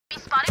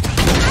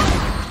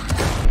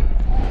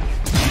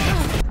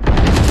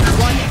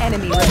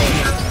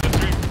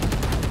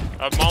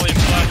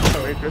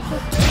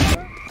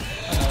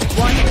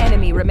One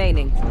enemy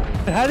remaining.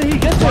 How did he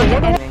get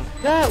there?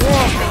 That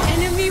wall.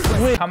 Enemy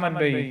was Come on,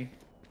 B.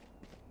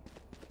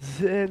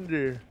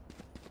 Zander.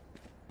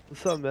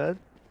 What's up, man?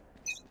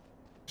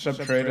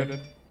 Subtraded.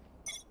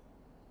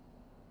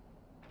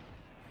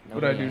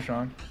 What'd I do,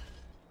 Sean?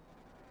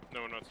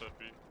 No one outside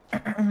B.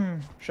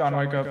 Sean,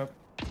 wake up.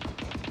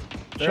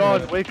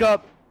 Sean, wake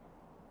up.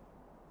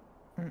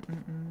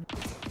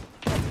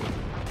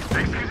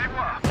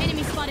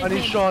 Enemy spotted. I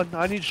need Sean.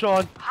 I need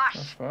Sean.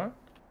 The fuck?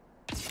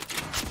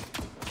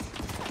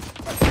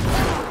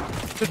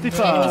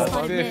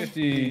 55.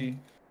 50.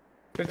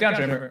 50 on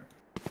chamber.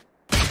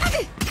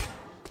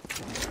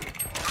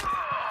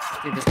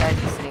 Dude, this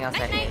guy's just sitting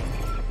outside. Night,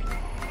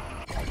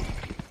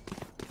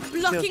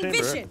 blocking chamber.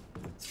 vision.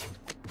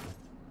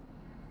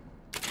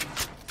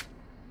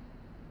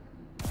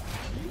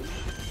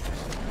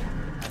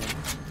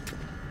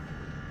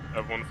 I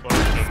have one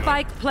flash.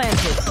 spike planted.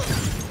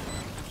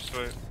 Just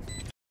wait.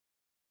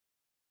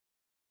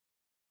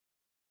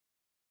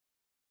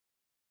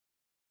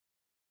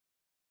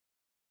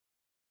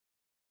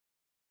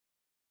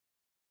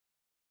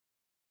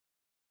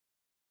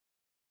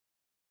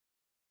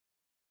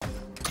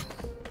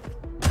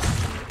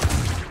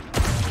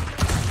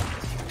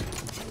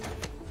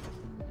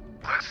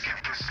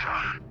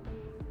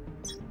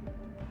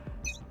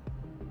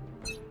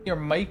 Your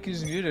mic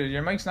is muted.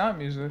 Your mic's not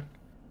music.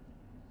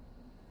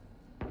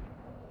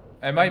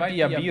 It might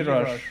be a B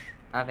rush.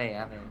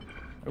 Ave.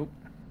 Oh.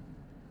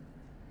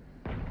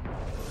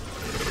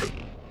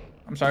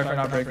 I'm sorry for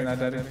not breaking that,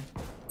 Daddy.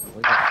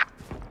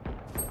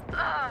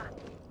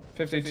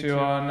 52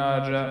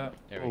 on Jet.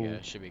 There we go.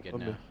 Should be good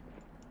now.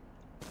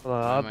 Hold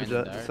on, I'll Am I be in Jet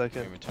the in a dark?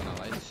 second. Maybe turn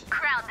the lights.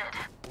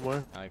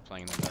 More? I like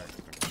playing in the dark.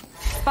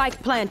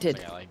 Spike planted.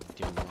 Like I like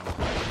doing more.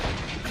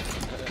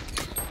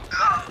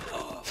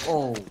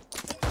 Oh.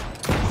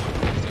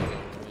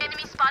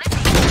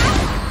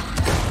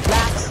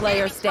 Last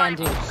player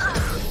standing.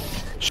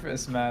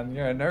 Nervous, man.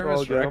 You're a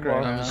nervous good, wreck I'm right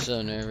on. I'm now.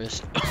 so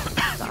nervous.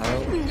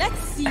 Let's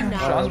see now.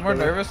 Sean's more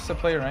nervous to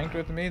play ranked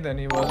with me than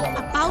he was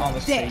on the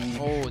stage.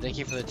 Oh, thank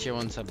you for the tier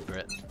 1 sub,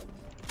 Brit.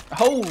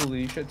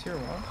 Holy shit, tier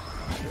 1.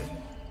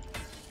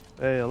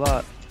 Hey, a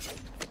lot.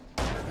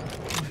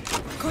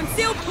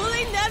 Conceal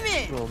pulling them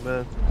in. Oh,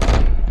 man.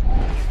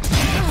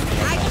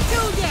 I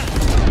killed them.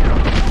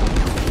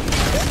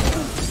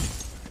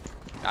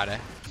 Got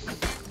it.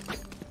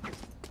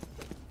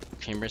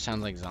 Chamber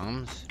sounds like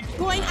zombies.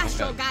 Going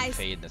Astro, Got guys.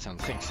 Fade, that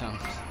sounds like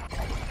zombies.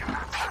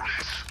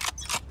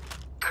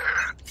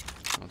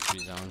 I want to be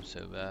zombies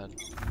so bad.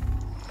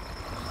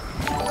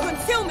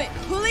 Concealment,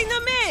 pulling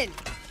them in.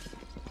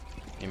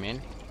 You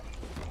mean?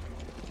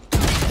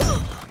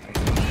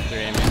 3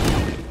 aiming.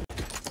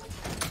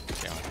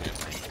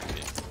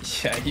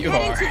 Yeah, you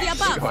Heading to the are.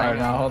 above. You are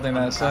not holding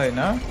that site,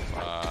 no?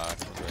 Fuck,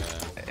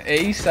 bro.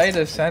 A site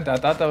Ascent. I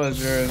thought that was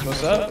yours.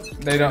 What's up?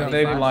 They don't.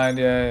 They blind.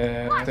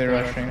 Yeah. They're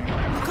rushing.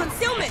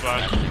 Concealment,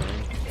 Flash.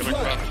 Come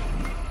back.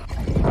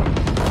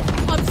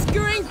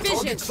 obscuring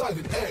vision.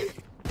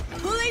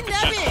 Pulling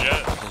them in.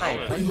 Jet.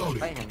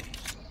 Fight him.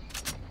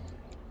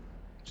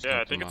 Yeah,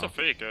 I think it's a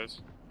fake,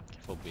 guys.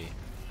 Careful B.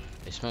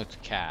 They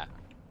smoked cat.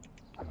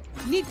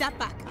 Need that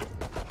back.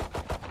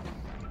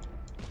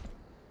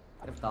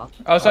 Good thought.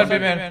 Outside B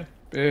man.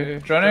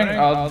 Running.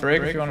 I'll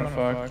break if you wanna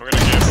fuck. We're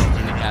gonna give him.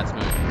 And the cat's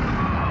moving.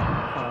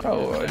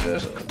 Oh,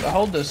 just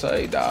hold this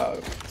side,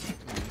 dog.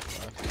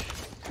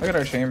 Look at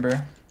our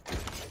chamber.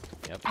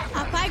 Yep.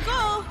 Up I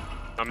go.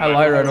 I'm I not-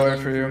 lie right away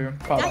for you.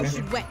 Pop That's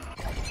me. wet.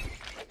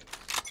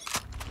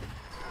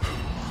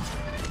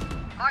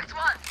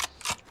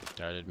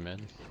 Started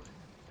mid.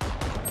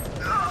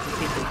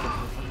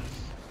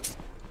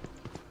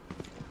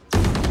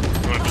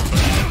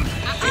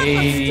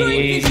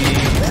 Eighty.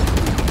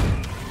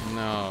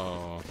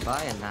 No.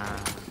 Bye nah.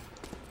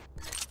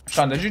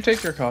 Sean, did you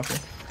take your coffee?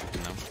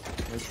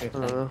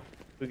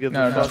 We give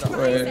No, the no, fuck.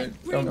 wait.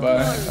 Don't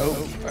buy.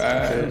 Oh,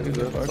 Okay,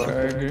 fuck, I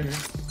agree.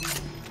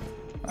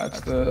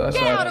 That's the. That's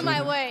Get out of attitude.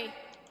 my way.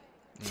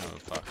 No,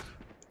 fuck.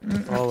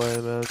 All the way,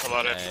 man. A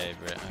lot of. Hey,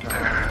 Brit.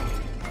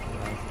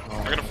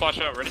 I'm gonna flash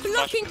out. Ready to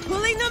flash. Blocking,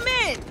 pulling them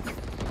in.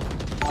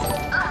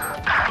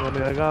 I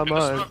mean, I got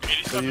mine,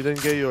 so you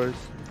didn't get yours.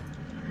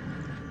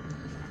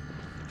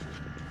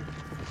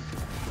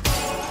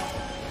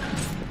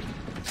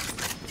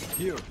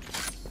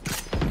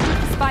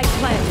 Spike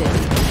planted.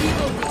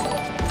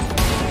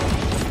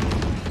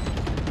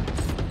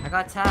 I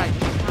got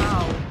tagged.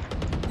 How?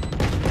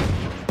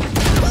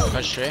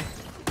 Push straight.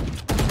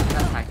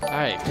 Got tagged.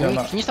 Alright,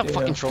 Yeah, can you stop yeah.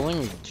 fucking trolling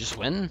and just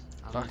win?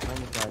 I'm Fuck. trying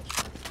to judge.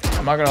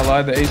 I'm not gonna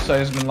lie, the ace site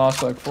has been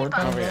lost like 4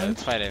 times. Over here,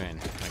 let's fight it, man.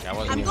 Like, I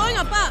wasn't I'm even going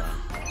on above.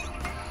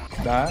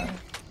 That?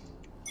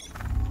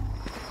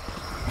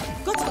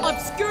 Got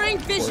obscuring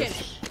vision.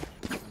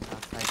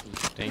 Outside B.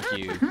 Thank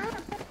you.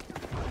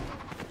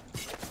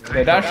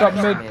 They dash up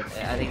mid.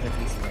 I think the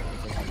piece of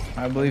it.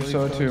 I believe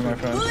so too, my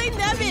friend. Pulling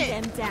them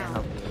in. Them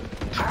down.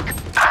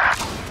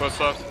 Close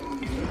left.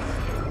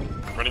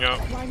 Running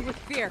out. Blind with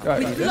fear.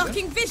 Got you.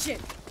 Blocking vision.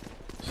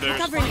 Stairs.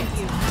 Covering it.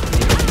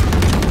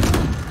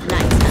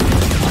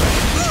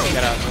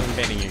 Get out. I'm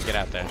invading you. Get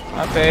out there.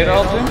 I fade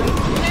all too.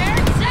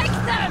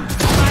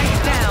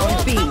 Spike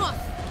down B.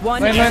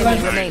 One Lane, enemy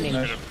lane. remaining.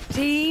 Nice.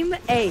 Team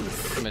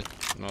Ace.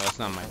 No, that's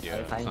not my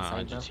duo. Fighting It's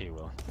not side, RGT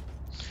will.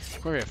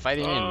 We're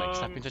fighting in, like,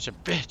 stop being such a I'm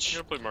bitch.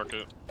 gonna play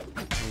market. I'm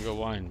gonna go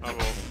wine. I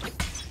will.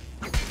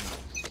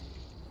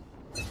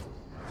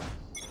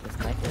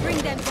 Bring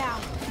them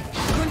down.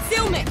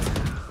 Concealment.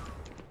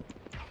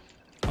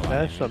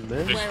 Dash some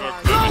mid. They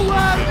smoke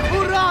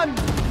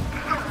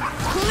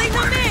Pulling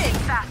them in.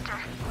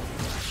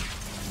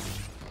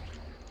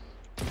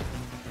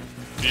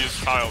 He's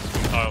tiles.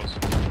 Tiles.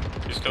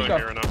 He's killing me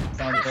right now.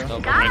 Still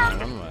behind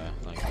the runway.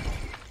 Like,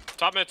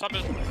 Top mid.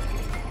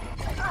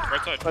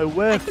 Right side. I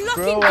whiffed,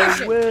 bro. I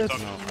whiffed.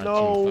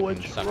 No,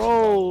 it's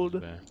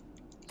rolled.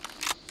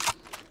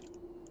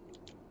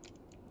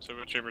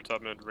 Silver chamber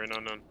top mid. Rain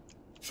on none.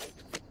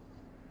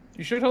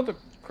 You should hold the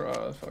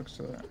cross. Fuck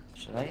to that.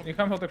 Should I? You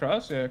come hold the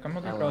cross? Yeah, come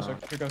hold the I cross. will. I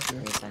can go Give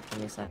me a sec, give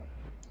me a sec.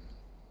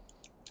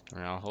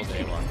 Alright, I'll hold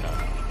the A-Walk out.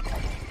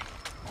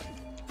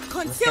 Let's get a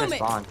Concealment.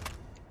 spawn.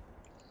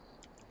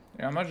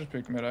 Yeah, I might just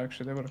pick mid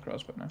actually. They would have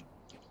crossed by now.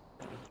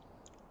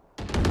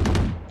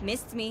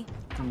 Missed me.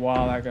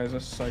 Wow, that guy's a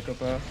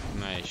psychopath.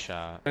 Nice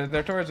shot.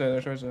 They're towards there.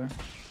 They're towards there.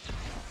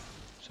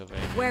 So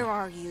Where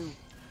are you?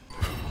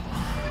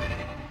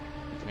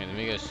 Okay, let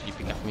me go. You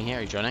pick up from me here.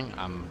 Are you joining?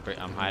 I'm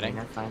hiding.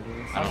 Can't find you.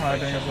 I'm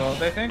hiding as well.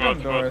 They think I'm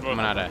door. I'm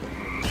not at.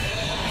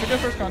 Should get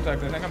first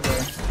contact. They think I'm door.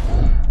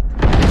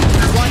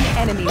 One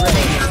enemy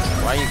remaining.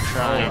 Why are you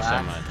crying Oh, so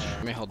ah. much?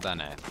 Let me hold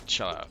down it.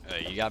 Chill out.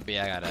 You got B,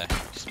 I gotta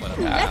split up.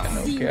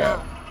 Let's see Okay.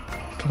 now.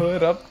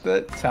 Put up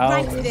the Right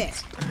talent. there.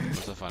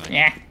 What's so funny?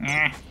 Yeah.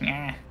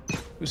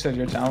 Who said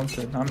you're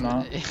talented? I'm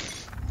not.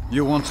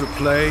 You want to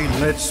play?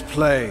 Let's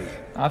play.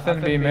 Nothing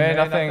be made.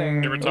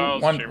 Nothing. Chamber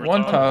tiles. One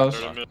tiles.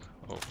 tiles.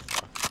 Oh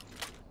fuck.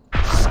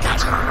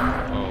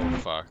 Oh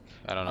fuck.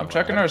 I don't know. I'm what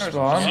checking our happened.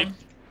 spawn.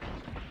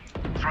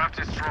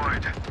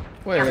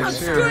 Wait, I'm it's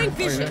here. screwing Oh, you didn't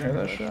vision. hear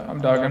that shit? I'm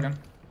dogging.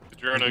 Peek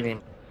Droning. main.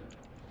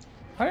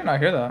 How did I not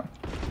hear that?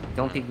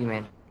 Don't peek me,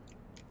 man.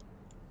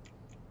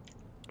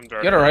 I'm You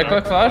got a right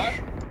click flash?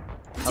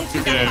 I'll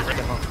peek you, Yeah, man.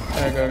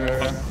 Yeah, go.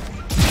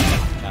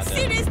 God See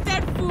damn. this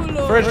dead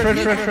fool. Fridge.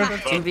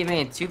 2B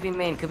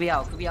main. Could be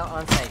out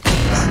on site.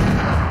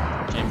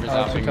 Chambers Oh,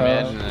 out it's big a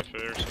mid. cause. And then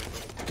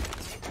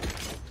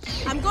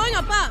I'm going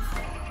above.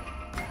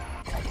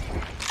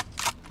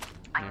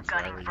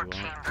 wherever you want.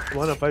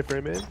 Wanna fight for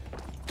a mid? If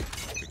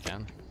we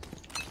can.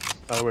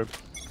 Oh, we're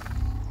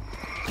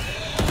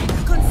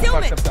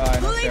Concealment. Fucked up die,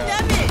 Pulling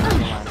yeah. them in.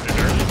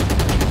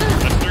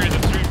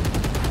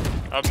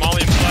 That's three.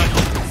 Molly and flash.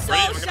 So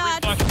Ready? I'm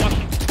shot. gonna flash.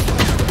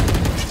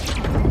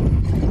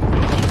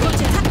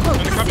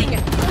 Passing.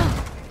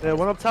 yeah,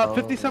 one up top,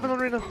 57 on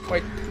Reyna.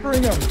 Wait,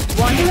 bring him.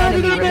 One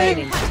enemy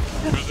remaining.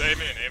 There's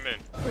amen.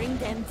 Bring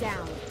them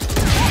down.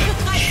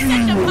 I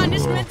set the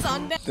punishments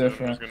on them.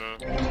 Different. Who's gonna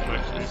You're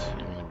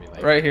gonna be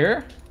like. Right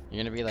here?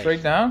 You're gonna be like.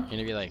 Straight down? You're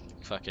gonna be like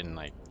fucking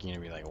like. You're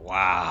gonna be like,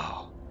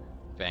 wow.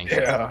 Bang.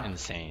 Yeah.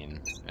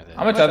 Insane. And then-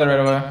 I'm gonna tether right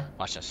away.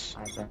 Watch this.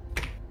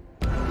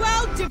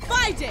 Well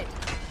divided.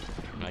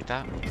 You like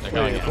that? They're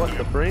going Wait, in. what,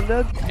 the brain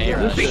dead? Hey,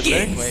 Rush. Wait,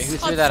 who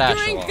threw that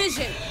Obscuring actual?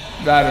 vision.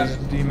 That is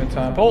demon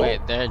time. Pull.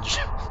 Wait, they're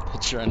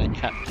running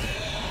out.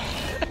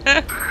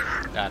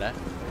 Got it.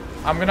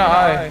 I'm gonna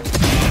eye.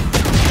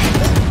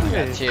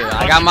 Got two.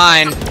 I got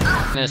mine.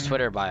 In his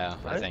Twitter bio,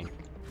 I think.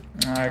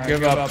 Alright,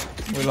 give up.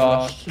 We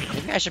lost.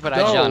 Maybe I should put IG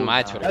No, on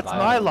my Twitter That's bio.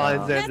 my line,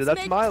 Xander. Let's That's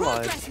make my line.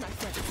 progress, my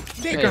friend.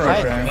 You Wait, can if right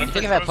I, there. you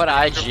think if I put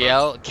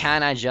IGL,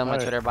 can IGL my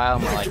Alright. Twitter bio,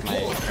 more like my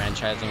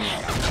franchising?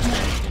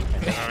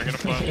 I'm gonna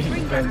flash.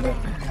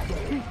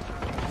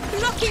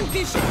 Blocking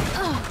vision.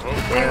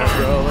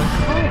 Bro,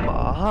 like, come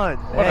on,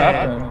 What man.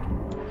 happened?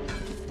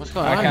 What's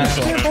going I on?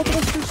 cancel. Chamber,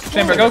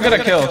 Chamber, go get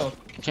a kill.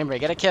 Chamber,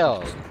 get a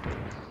kill.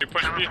 You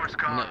push me.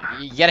 No,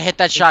 you gotta hit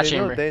that shot,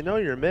 Chamber. They know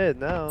you're mid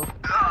now. Oh,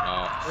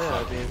 Yeah,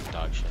 fuck. I mean-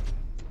 Dog shit.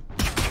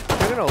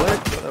 You're gonna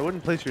lick, but I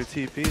wouldn't place your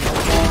TP.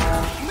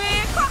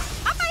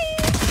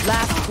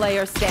 Last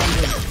player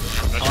standing.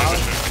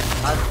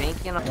 I was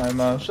thinking of My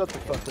mouse. Shut the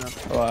fuck up.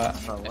 What?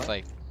 It's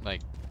like, I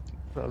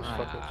was I fucking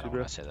with you, don't bro.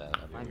 wanna say that.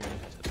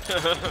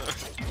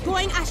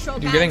 Going astral.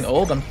 You're getting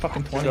old. I'm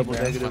fucking 20, Double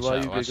bro. negative Watch while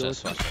out, you watch giggle.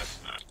 this, watch this.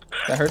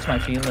 That hurts my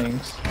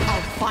feelings.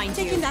 I'll find you.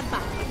 Taking that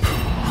back.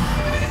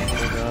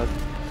 Oh god.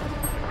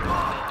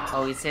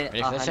 Oh, he's hit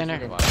Ready for this,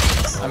 Xander?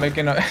 100. I'm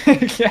making a.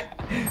 Yeah.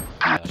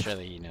 Yeah,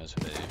 surely he knows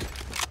what to do.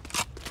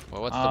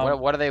 Well,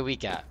 what are they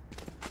weak at?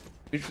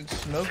 You should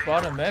smoke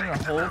bottom mid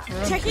and hold for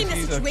him. Checking the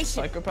He's a situation.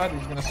 psychopath.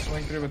 He's gonna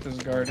swing through with his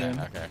guardian.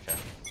 Okay.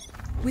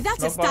 Without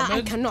No a star, I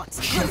bomb. cannot.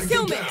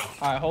 Concealment.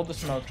 Alright, hold the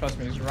smoke. Trust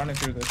me, he's running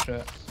through this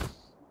shit.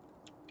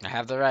 I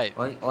have the right.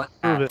 What?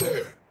 Prove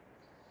it.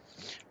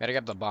 Gotta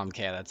grab the bomb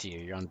K, that's you.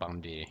 You're on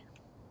bomb D.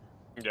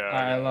 Yeah.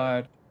 I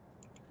lied.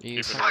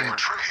 You fucking...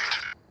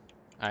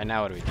 Alright,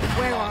 now what do we do?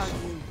 Where are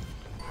you?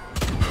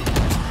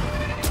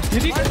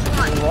 Did he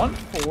run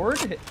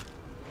forward?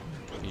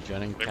 You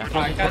joining?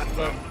 I cast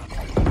the.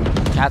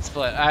 Cat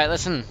split. Alright,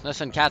 listen,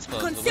 cat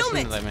split. Listen to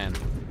Concealment. the man.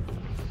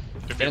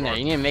 Get in there.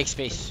 You need to make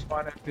space.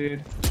 Find it, dude.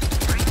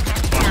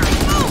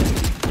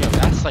 Yo,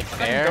 that's like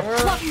fair. Oh,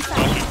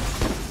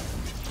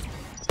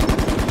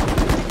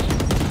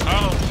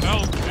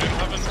 help, dude.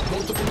 Heaven.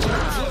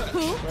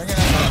 Bring it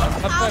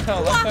up. Left side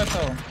hell. Left side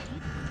hell.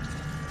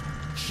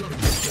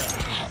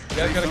 You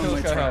guys gotta kill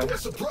this guy hell.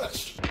 He's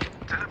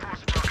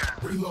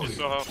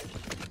so help.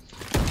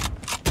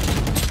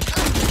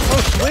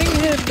 Oh, swing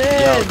him, Yo,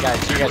 man!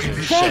 guys, you guys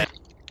are shit.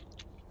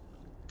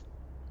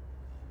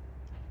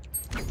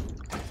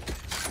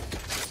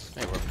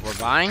 Hey, we're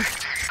buying?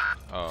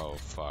 Oh,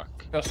 fuck.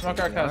 Yo, smoke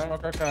our cat,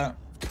 smoke our cat.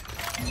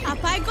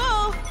 Up I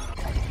go.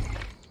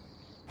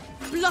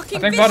 I Blocking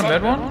think vision. bottom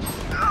mid one?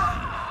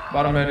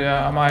 Bottom mid,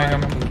 yeah, I'm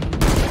eyeing him.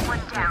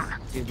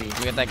 You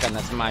get that gun,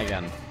 that's my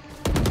gun.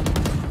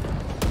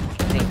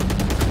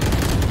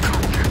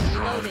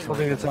 I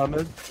think it's on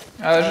mid.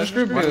 There's just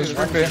group B, there's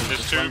group B. There's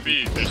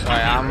 2B. There's 2B.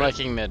 Alright, I'm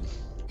looking mid.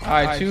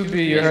 Alright,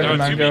 2B, you heard No, him,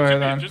 man. 2B, Go ahead 2B.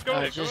 then. Just go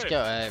ahead, Just go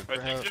go ahead.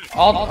 ahead,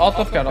 bro. Alt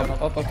top cat, alt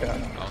top cat.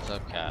 What's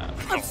up, cat?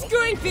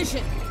 Obscuring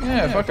vision.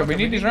 Yeah, fuck it, we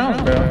need these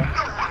rounds, bro.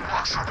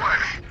 Left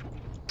side,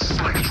 left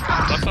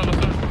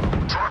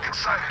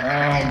side.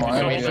 Oh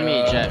my Wait for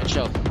me, god. Jet.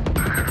 Chill.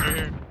 Here,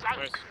 here.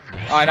 Nice.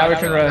 Alright, now we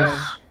can res. I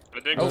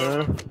think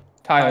so.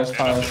 Tyler's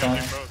Yeah, on. I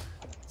think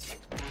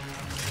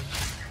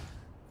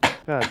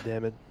both. God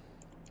damn it.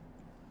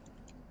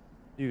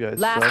 You guys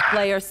Last suck.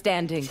 player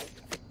standing.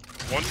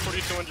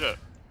 142 on Jet.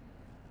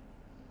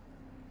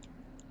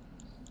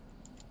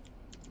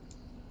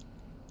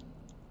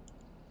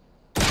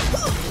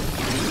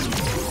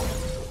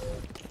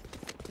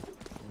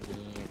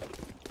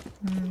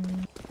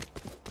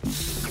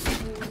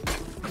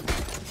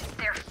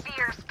 Their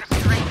fears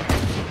betrayed them.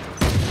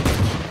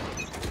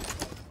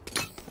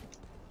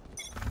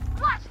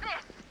 Watch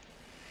this!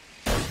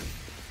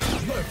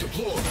 Knife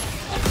deployed.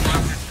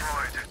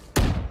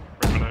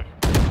 Break my knife.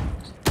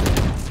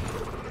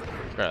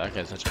 Bro, that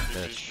guy's such a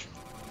bitch.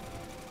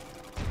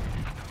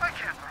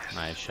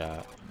 Nice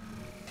shot.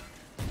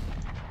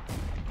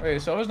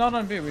 Wait, so it's not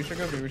on B, we should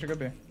go B, we should go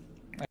B.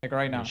 Like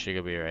right now. You should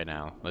go be right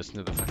now. Listen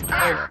to the fucking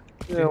Like,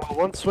 Yeah, well,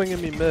 one swinging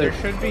me mid. there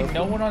should be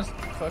no one on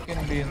fucking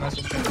B unless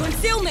it's him.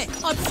 Concealment.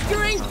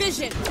 Obscuring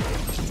vision.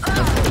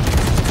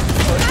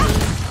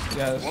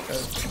 Yeah, this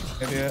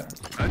guy's idiot.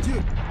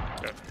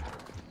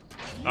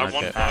 I have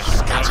one Okay. flash.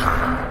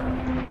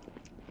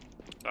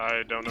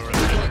 I don't know where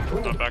that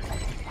is. Not back.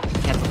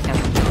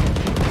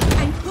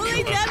 I'm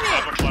pulling them I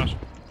have in. a flash.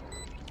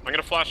 I'm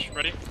gonna flash.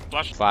 Ready?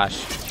 Flash.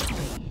 flash.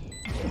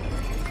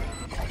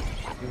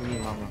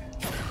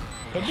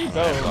 Could be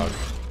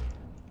both.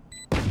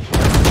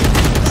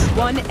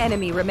 One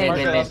enemy Mark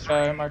remaining. it, last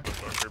guy, mark it.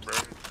 Fucker, bro.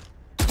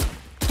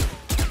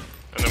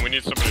 And then we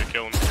need somebody to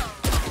kill him.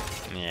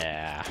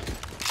 Yeah.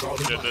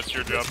 Yeah, that's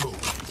your job.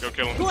 Go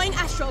kill him. Going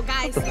astral,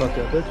 guys. Fuck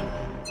that bitch.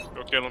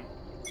 Go kill him.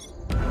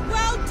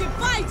 Well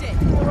divided.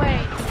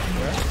 Wait.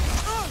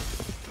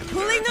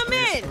 Pulling them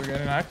in. Are we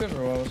getting active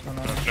or what's going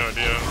on? No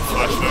idea.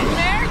 Flash down.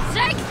 There,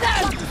 take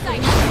them!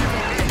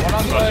 One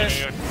on Flashing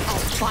site, again. I'll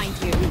find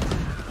you.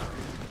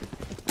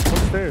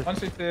 Upstairs. one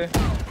CT.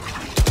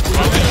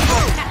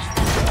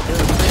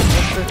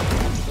 Go,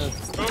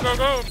 go,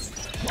 go!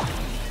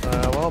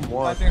 Well, I'm I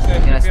one. think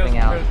safe. Gonna Feels swing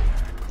out. good.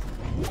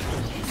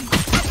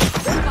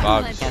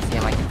 Bugs. Can't see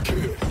him. I can.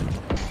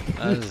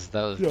 That was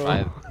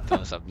my the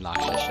most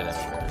obnoxious shit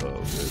ever.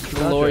 Oh,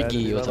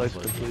 Lorgy, what's up,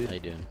 Lorgy? Lorgy? How you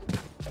doing?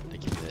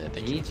 Thank you for that.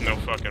 Thank you. No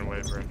fucking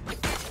way, bro.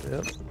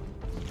 Yep.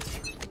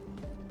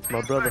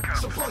 My brother. Did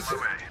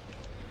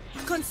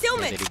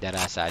Concealment. he dead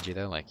ass at you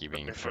though? Like you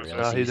being for real?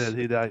 No, he did.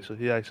 He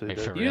actually Like did.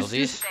 for Use,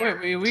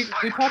 realsies? wait, we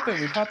pop it,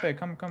 we pop it.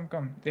 Come.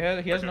 He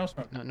has no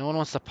smoke. No one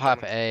wants to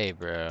pop A,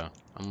 bro.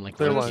 I'm like,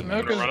 Clear The line.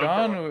 smoke is Run up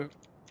gone. door.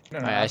 No,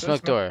 Alright, I after the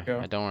smoked door.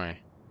 go. Don't worry.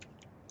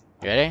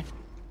 You ready?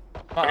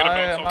 I'm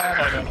gonna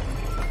bounce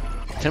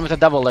off. Hit him with a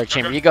double lurk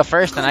chamber. You go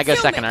first, and I go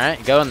second. All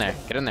right, go in there.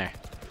 Get in there.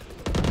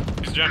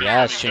 He's jamming.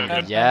 Yes, He's chamber.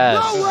 jamming.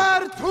 Yes.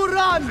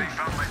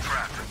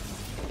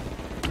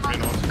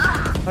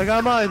 I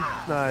got mine.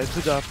 Nice,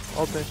 good job.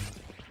 Okay.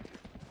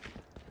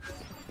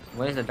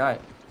 Where's the dart?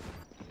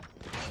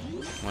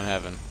 One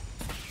heaven.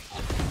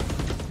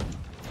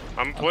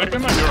 I'm playing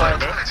Look with at you, my alright,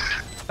 man?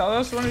 Tell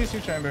us one of these two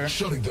chamber.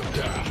 Shutting them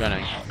down.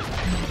 Running.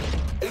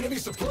 Enemy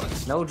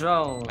suppressed. No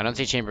drone. I don't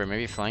see chamber.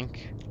 Maybe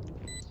flank.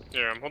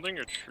 Yeah, I'm holding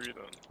your tree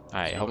then. All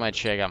right, hold my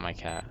tree. I got my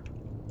cat.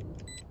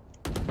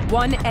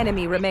 One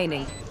enemy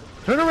remaining.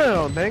 Turn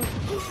around, man.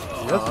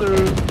 Yes, sir.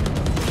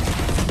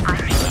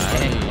 Nice.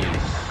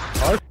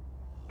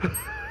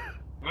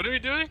 What are we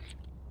doing?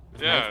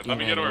 Yeah, let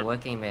me get We're orb.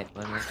 working mid.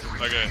 We're working.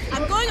 Okay.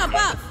 I'm going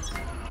above.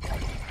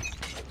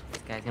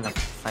 This guy's gonna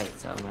fight,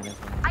 so I'm gonna.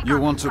 You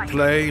want to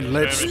play?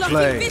 Let's Damn it.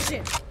 Blocking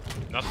vision.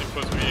 Nothing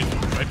plus me.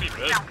 Might be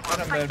mid.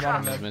 Bottom mid,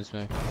 bottom mid. Mid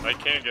smoke. I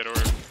can't get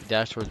orb.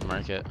 Dash towards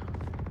market.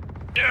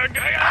 Yeah,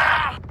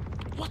 Gaia!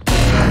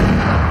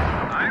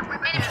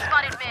 Enemy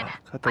spotted mid.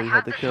 I thought you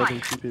had to kill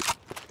them two people.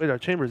 Wait, our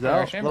chamber's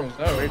Our out. chamber's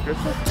Look, out. Wait,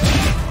 Crystal.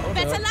 Hold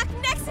Better up. luck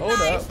next Hold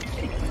time. up.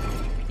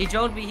 He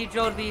droned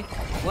B.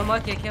 One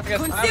market.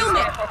 Careful.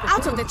 Concealment.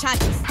 Out of the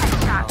charges.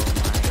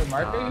 Oh my Wait,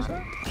 Marco, you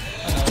said?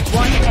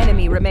 One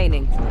enemy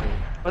remaining.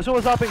 This one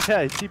was up in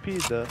K.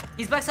 TP'd though.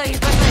 He's backside, he's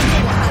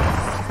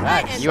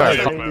backside. You are.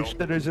 Your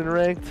shitters in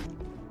ranked.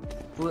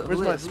 Where's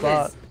my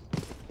spot?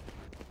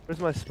 Where's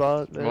my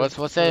spot, man? What's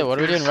that? What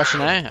are we doing?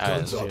 Russian A? Alright,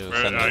 let's do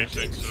Right, I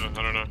think so.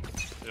 I don't know.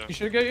 Yeah. You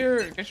should get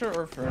your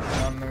orb first,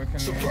 and then we can.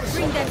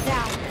 Bring them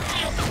down.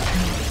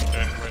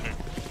 Okay, right here.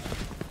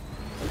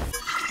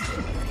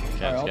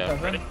 Okay, Alright, I'll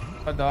let's go.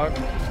 cover. A dog.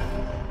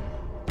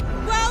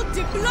 Well,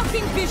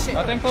 blocking vision.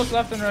 Nothing close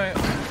left and right.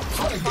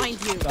 I'll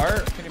find you.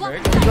 Dart, can you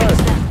break?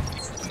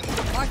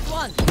 Mark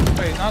one.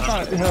 Wait, no, it's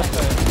not. It's not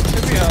there.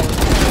 Should be out.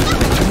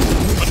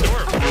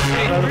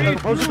 Hey,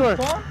 Close the door.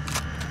 spawn?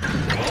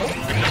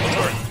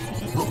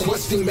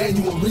 Requesting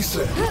manual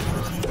reset.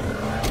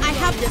 I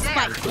have the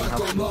spike. Back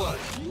online.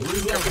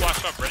 Here,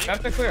 flash up. Ready?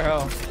 Have to clear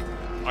hell.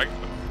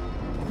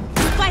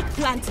 Spike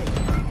planted.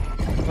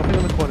 Nothing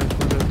in the corner.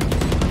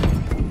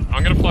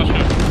 I'm gonna flash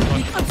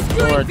up.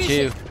 Obscuring Door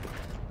vision. 2.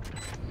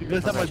 You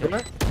guys have my door?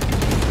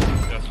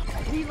 Yes.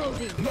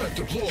 Reloading. Knife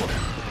deployed.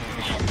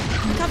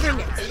 Covering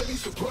it. Enemy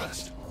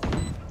suppressed.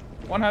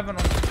 One heaven.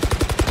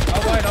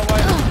 Out wide, out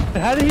wide.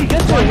 How did he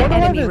get there? One What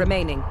enemy happened?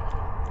 remaining.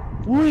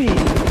 Wait.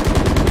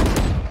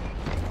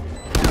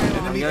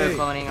 I'm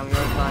Eurocloning, I'm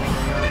Eurocloning,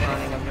 I'm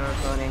Eurocloning, I'm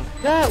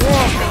Eurocloning. That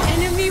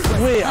wall. Enemy was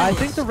Wait, I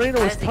think the Reyna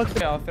was tucked.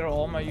 Okay, I'll throw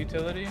all my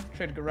utility.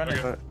 Trade, go run it.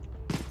 Okay.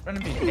 Run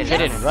and beat.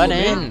 Hit it, run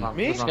in.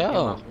 Me? Let's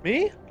go.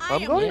 Me? I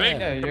I'm am going? ready.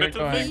 Yeah, you're Commit to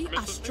the going. thing. We Commit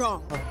are to the thing.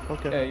 strong.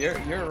 Okay.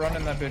 Yeah, you're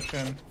running that bitch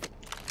in.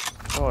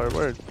 Oh,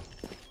 word.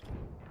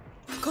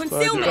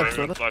 Concealment.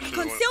 Sorry, dude. Flash it.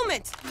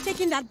 Concealment.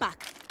 Taking that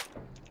back.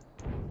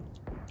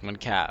 One My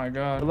cap. Good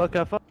god. luck,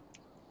 have fun.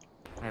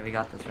 Yeah, we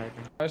got this right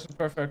there. This is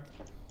perfect.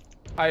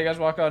 Hi, you guys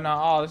walk out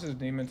now. Oh, this is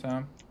demon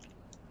time.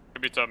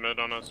 Could be top mid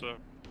on us.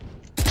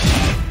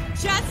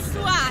 Jet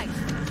swag.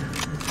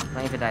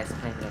 Playing for dice,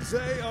 playing for dice.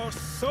 They are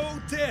so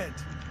dead.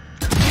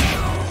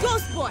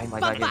 Ghost boy. Oh my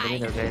god, Bye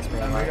you're bye. guys, You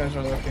guys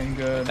are looking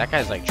good. That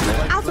guy's like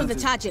trolling. Out of the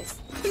charges.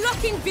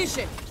 Blocking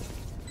vision.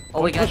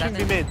 Oh, we got Pushing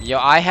that. me mid. Yo,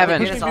 I haven't.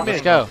 Pushing me Let's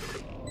mid. go.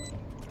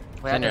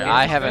 Wait, Zander, okay,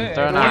 I here's- haven't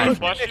thrown Hey, on.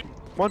 Flash it.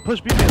 One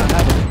push B mid, I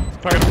have it. I'm gonna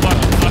flash it.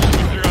 Flash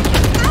it. You're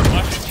outside.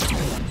 Flash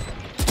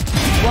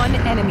it. One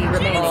enemy Oh,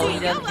 remaining. you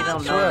don't I know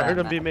swear, I heard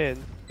him that. be mid.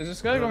 Is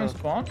this guy going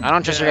spawn? I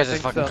don't trust Yeah, your I guys'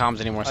 think fucking so. comms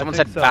anymore. I Someone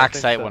think said so, I back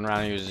think sight so. one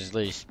round. He was at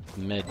least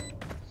mid. I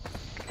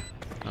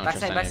don't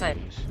trust Backside, any backside.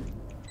 of these.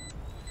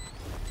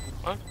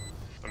 What?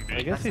 I'm I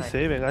being. guess he's Backside.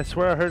 saving. I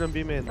swear I heard him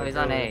be mid. Oh, he's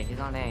on A, he's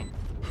on A.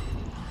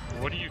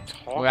 What are you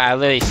talking? Well, I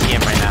literally see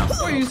him right now.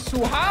 Wait,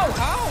 so how?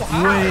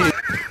 Wait,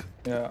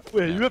 Yeah.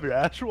 wait, you have your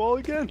Astra wall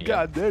again? Yeah.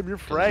 God damn, you're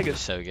It's fragging.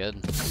 so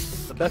good.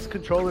 The best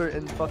controller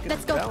in fucking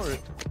Let's go. Valorant.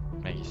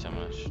 Thank you so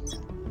much.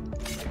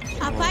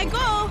 Up I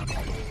go.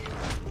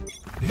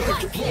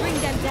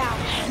 Bring them down.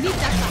 Need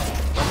that back.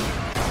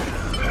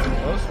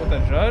 Close with the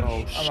judge. Oh,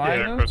 Am shit. I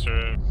Yeah, here?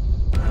 closer.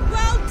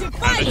 Well This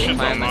divided. shit's Fine in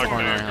the unlocked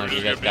corner. there. I don't know if you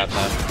You're guys got good.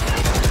 that.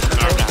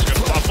 No, I'm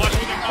just gonna flash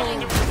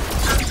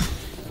it.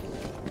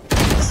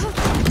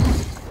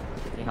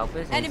 Can you help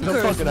us? Enemy So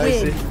curve. fucking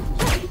icy.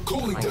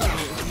 Cooling down.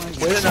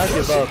 Way to not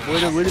give up. Way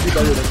to be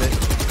better than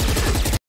me.